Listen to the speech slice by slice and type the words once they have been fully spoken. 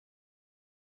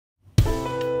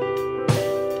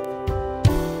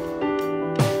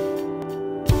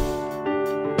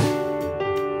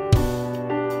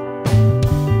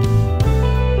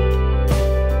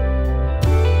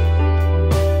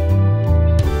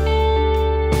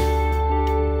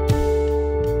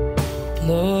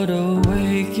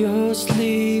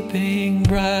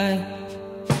bright.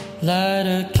 Light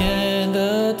a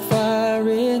candle fire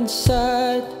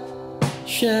inside.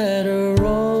 Shatter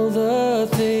all the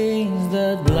things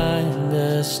that blind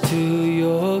us to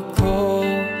your call.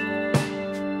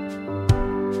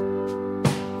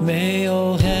 May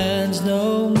all hands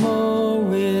no more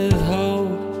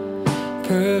withhold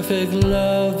perfect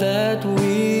love that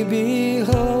we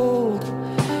behold.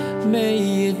 May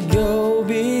it go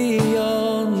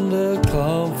beyond the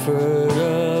comfort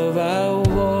of our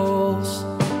walls.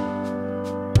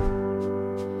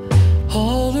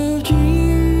 All of Jesus,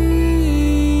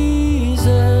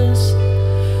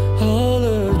 all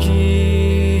of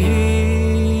Jesus,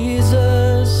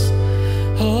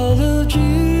 all of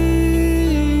Jesus,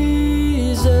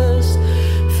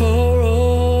 for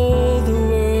all the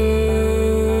world.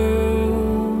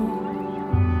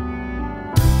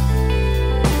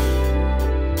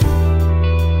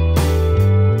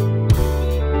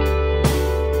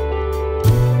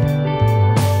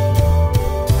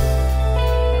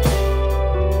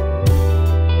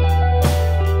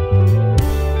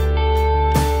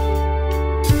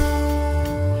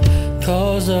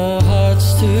 Cause our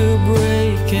hearts to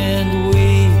break and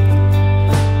weep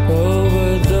over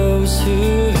those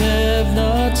who have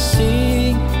not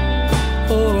seen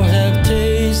or have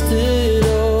tasted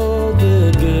all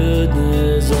the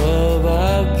goodness of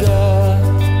our God.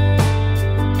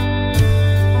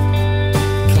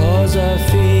 Cause our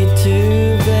feet to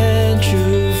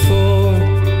venture forth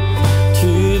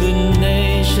to the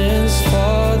nations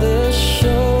farther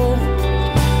shore.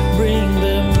 Bring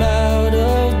them out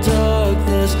of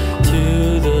darkness to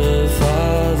the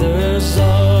Father's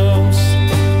arms.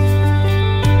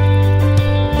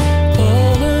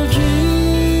 All of Jesus,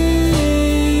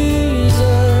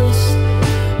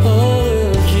 all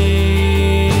of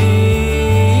Jesus,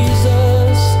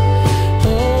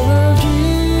 all of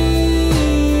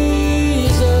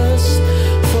Jesus,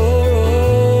 for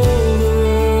all the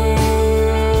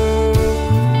world.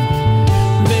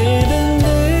 May the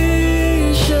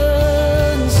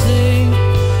nations sing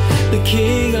the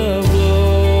King of glory.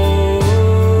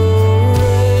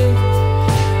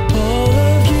 All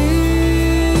of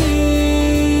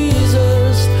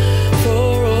Jesus,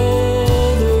 for all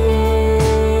the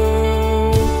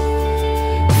world,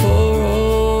 for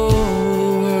all the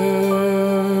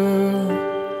world.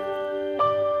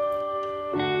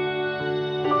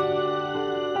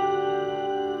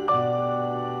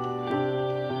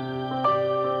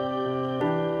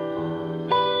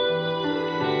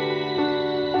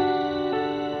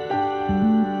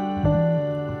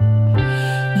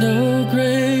 No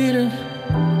greater,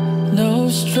 no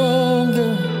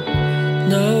stronger,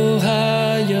 no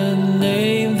higher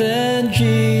name than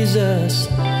Jesus.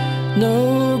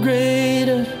 No greater.